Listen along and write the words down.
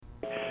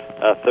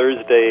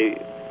Thursday,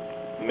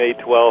 May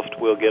 12th,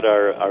 we'll get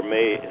our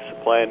May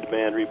supply and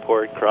demand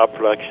report, crop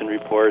production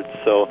report.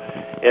 So,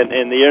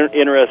 and the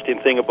interesting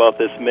thing about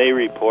this May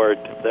report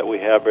that we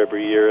have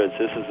every year is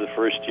this is the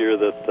first year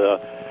that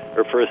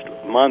or first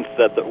month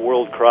that the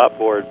World Crop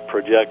Board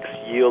projects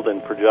yield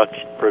and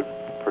production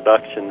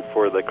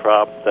for the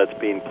crop that's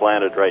being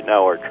planted right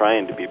now or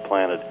trying to be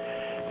planted.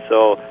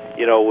 So,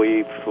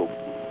 we've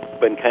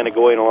been kind of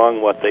going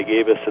along what they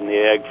gave us in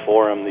the Ag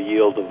Forum, the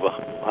yield of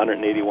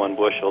 181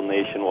 bushel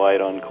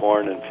nationwide on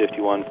corn and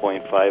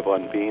 51.5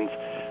 on beans.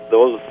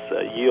 Those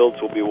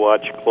yields will be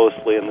watched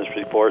closely in this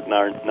report.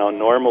 Now,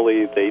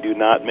 normally they do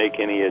not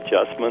make any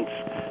adjustments.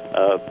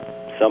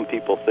 Some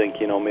people think,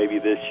 maybe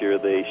this year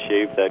they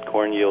shaved that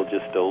corn yield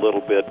just a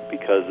little bit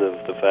because of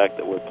the fact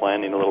that we're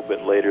planting a little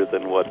bit later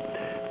than what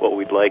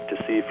we'd like to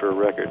see for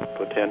record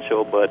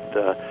potential. But,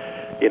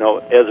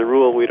 as a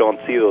rule, we don't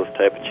see those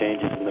type of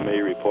changes in the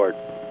May report.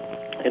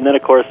 And then,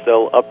 of course,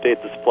 they'll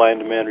update the supply and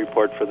demand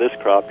report for this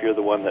crop year,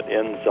 the one that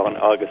ends on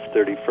August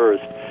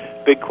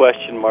 31st. Big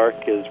question mark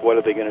is what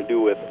are they going to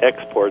do with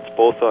exports,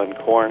 both on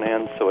corn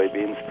and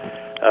soybeans.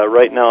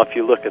 Right now, if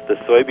you look at the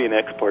soybean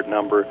export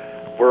number,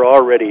 we're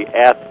already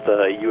at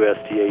the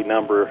USDA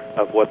number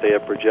of what they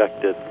have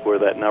projected, where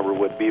that number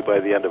would be by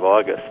the end of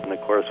August. And,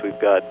 of course, we've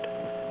got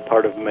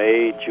part of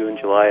May, June,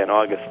 July, and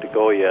August to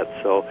go yet.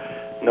 So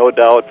no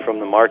doubt from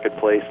the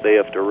marketplace they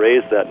have to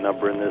raise that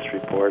number in this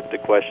report. The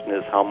question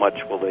is how much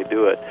will they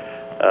do it?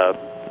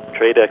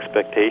 Trade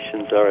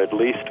expectations are at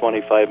least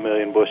 25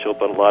 million bushel,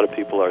 but a lot of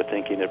people are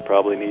thinking it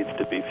probably needs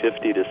to be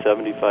 50 to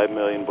 75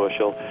 million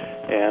bushel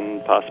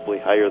and possibly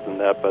higher than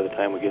that by the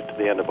time we get to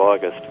the end of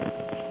August.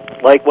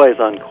 Likewise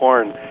on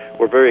corn,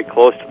 we're very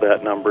close to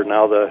that number.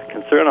 Now the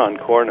concern on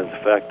corn is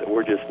the fact that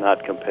we're just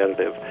not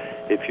competitive.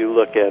 If you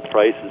look at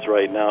prices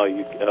right now,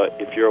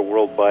 if you're a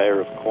world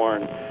buyer of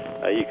corn,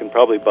 you can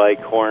probably buy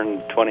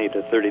corn $20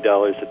 to $30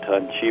 a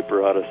ton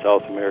cheaper out of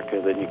South America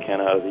than you can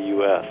out of the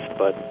U.S.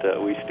 But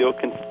we still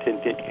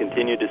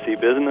continue to see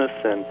business,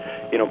 and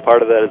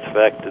part of that is the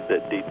fact that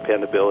the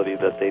dependability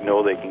that they know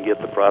they can get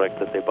the product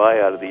that they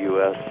buy out of the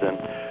U.S. And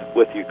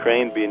with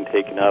Ukraine being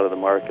taken out of the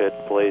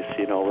marketplace,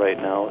 right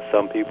now,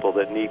 some people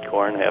that need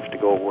corn have to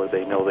go where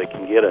they know they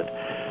can get it.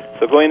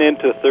 So going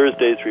into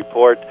Thursday's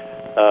report,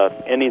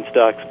 ending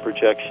stocks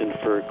projection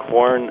for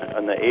corn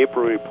on the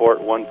April report,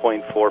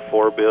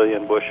 1.44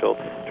 billion bushel.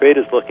 Trade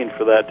is looking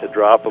for that to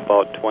drop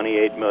about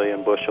 28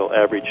 million bushel.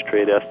 Average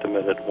trade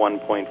estimate at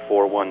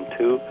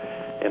 1.412.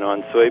 And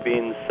on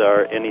soybeans,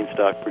 our ending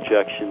stock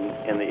projection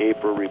in the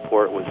April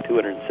report was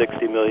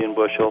 260 million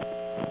bushel.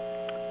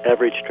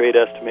 Average trade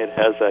estimate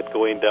has that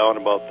going down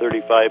about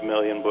 35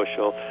 million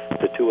bushel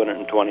to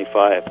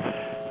 225.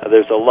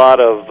 There's a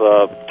lot of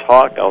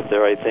talk out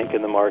there, I think,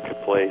 in the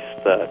marketplace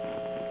that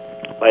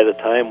by the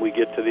time we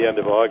get to the end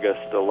of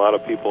August, a lot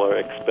of people are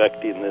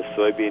expecting this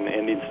soybean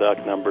ending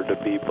stock number to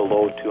be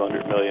below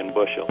 200 million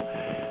bushel.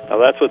 Now,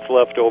 that's what's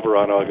left over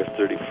on August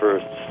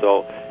 31st.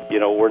 So,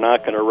 we're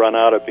not going to run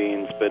out of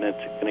beans, but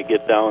it's going to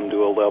get down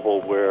to a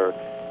level where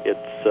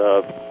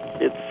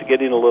it's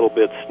getting a little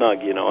bit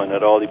snug, and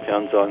it all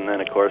depends on then,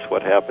 of course,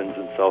 what happens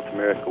in South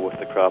America with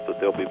the crop that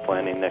they'll be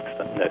planting next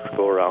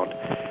go-around.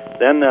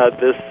 Then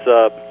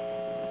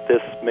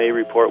this May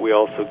report, we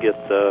also get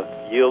the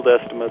yield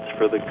estimates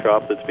for the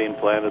crop that's being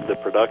planted, the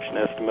production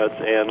estimates,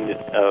 and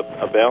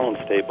a balance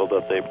table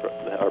that they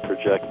are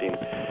projecting.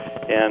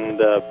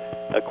 And,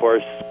 of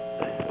course,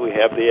 we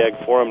have the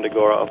Ag Forum to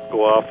go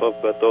off of,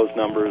 but those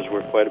numbers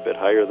were quite a bit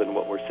higher than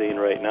what we're seeing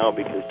right now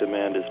because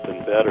demand has been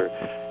better.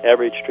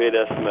 Average trade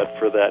estimate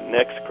for that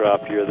next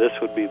crop year, this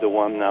would be the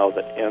one now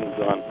that ends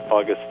on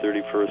August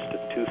 31st of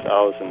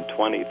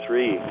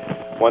 2023,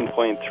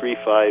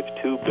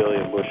 1.352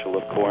 billion bushel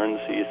of corn.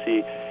 So you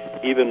see,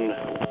 even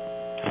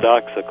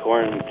stocks of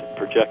corn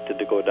projected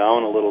to go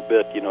down a little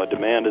bit.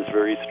 Demand is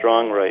very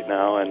strong right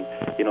now, and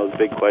the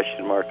big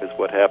question mark is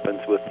what happens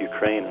with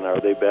Ukraine, and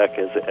are they back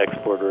as an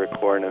exporter of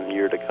corn in the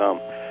year to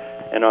come?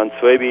 And on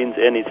soybeans,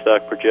 any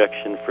stock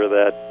projection for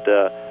that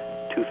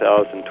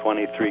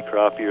 2023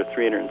 crop year,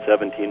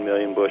 317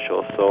 million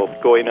bushels. So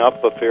going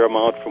up a fair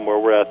amount from where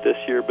we're at this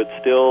year, but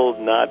still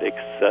not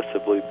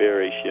excessively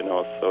bearish.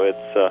 So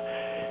it's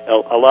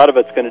a lot of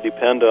it's going to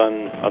depend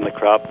on the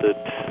crop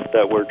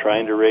that we're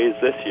trying to raise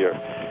this year.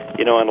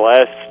 And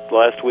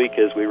last week,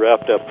 as we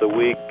wrapped up the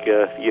week,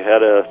 you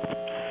had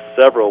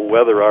several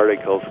weather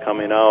articles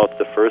coming out.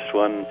 The first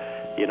one,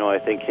 I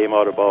think came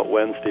out about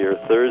Wednesday or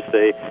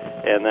Thursday,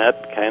 and that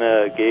kind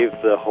of gave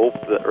the hope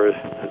or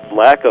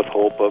lack of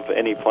hope of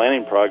any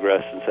planting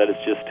progress, and said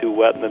it's just too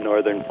wet in the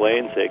northern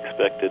plains. They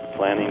expected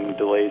planting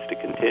delays to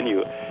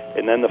continue,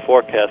 and then the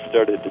forecast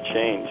started to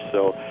change.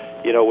 So,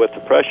 with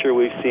the pressure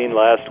we've seen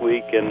last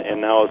week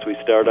and now as we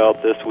start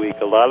out this week,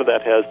 a lot of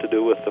that has to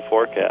do with the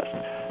forecast.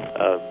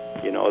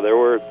 There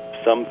were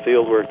some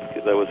field work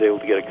that was able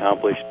to get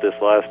accomplished this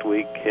last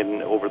week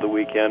and over the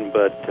weekend,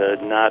 but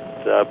not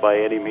by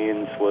any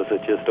means was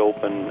it just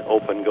open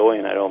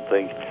going, I don't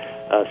think.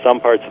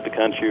 Some parts of the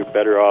country are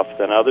better off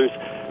than others,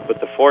 but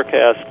the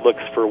forecast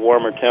looks for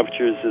warmer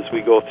temperatures as we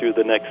go through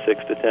the next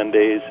 6 to 10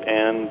 days,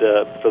 and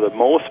for the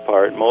most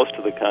part, most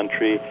of the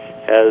country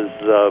has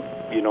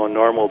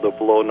normal to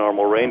below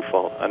normal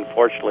rainfall.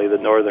 Unfortunately, the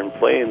northern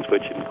plains,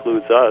 which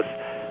includes us,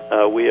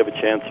 we have a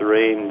chance of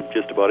rain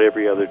just about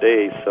every other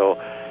day. So,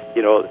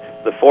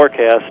 the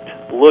forecast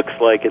looks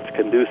like it's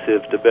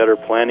conducive to better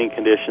planting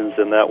conditions,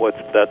 and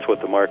that's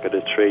what the market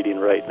is trading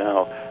right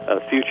now.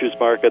 Futures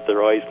market,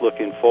 they're always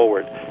looking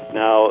forward.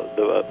 Now,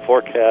 the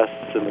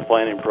forecasts and the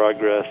planning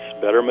progress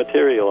better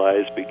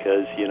materialize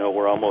because,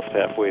 we're almost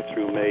halfway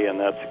through May, and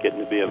that's getting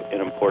to be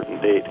an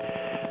important date.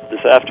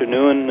 This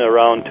afternoon,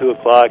 around 2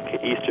 o'clock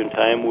Eastern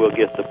Time, we'll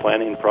get the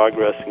planning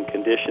progress and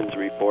conditions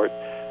report.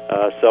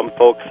 Some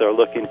folks are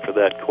looking for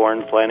that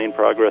corn planting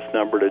progress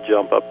number to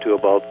jump up to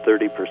about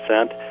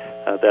 30%.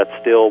 That's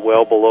still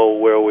well below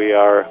where we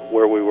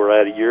were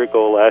at a year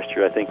ago. Last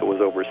year, I think it was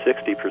over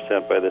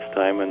 60% by this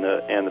time, and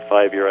the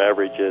 5-year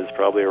average is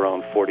probably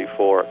around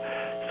 44%.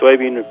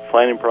 Soybean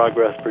planting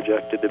progress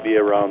projected to be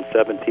around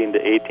 17 to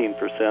 18%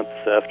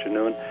 this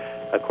afternoon.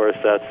 Of course,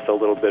 that's a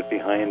little bit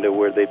behind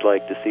where they'd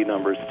like to see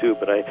numbers too.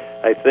 But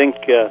I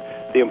think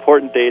the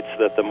important dates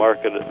that the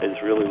market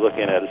is really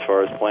looking at as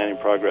far as planting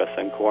progress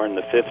on corn,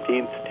 the 10th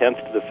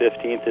to the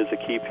 15th is a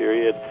key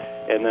period,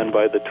 and then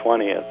by the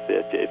 20th,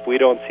 if we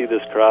don't see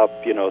this crop,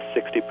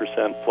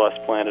 60% plus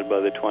planted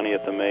by the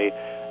 20th of May,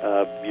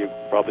 you're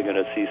probably going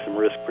to see some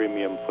risk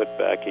premium put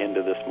back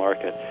into this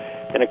market.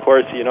 And of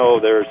course,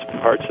 there's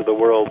parts of the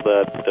world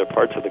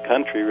parts of the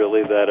country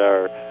really that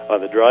are on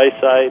the dry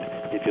side.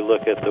 If you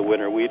look at the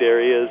winter wheat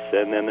areas,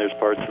 and then there's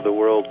parts of the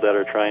world that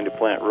are trying to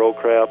plant row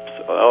crops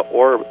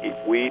or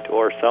wheat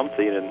or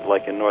something,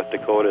 like in North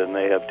Dakota, and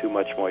they have too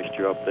much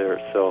moisture up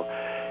there. So,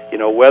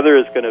 weather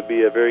is going to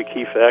be a very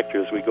key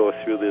factor as we go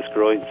through this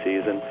growing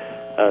season.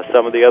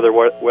 Some of the other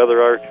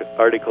weather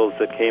articles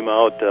that came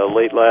out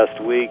late last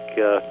week,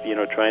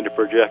 trying to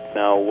project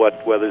now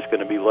what weather's going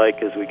to be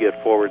like as we get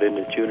forward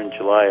into June and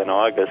July and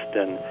August.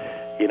 And,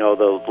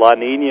 the La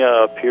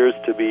Nina appears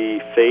to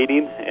be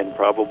fading and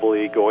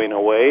probably going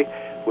away,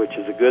 which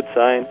is a good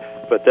sign.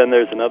 But then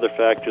there's another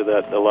factor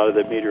that a lot of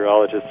the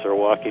meteorologists are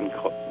watching.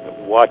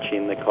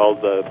 They call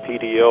the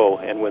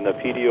PDO. And when the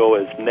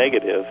PDO is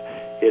negative,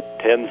 it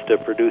tends to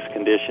produce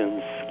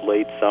conditions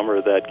late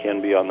summer that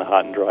can be on the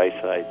hot and dry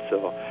side.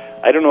 So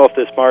I don't know if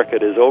this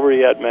market is over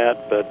yet, Matt,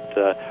 but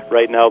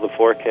right now the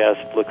forecast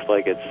looks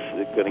like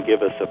it's going to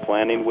give us a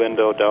planting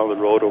window down the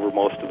road over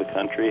most of the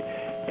country.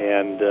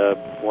 And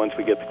once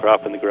we get the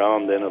crop in the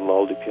ground, then it'll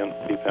all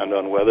depend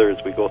on weather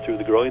as we go through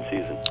the growing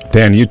season.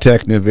 Dan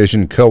Utecht, New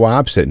Vision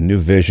Co-ops at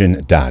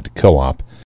newvision.coop.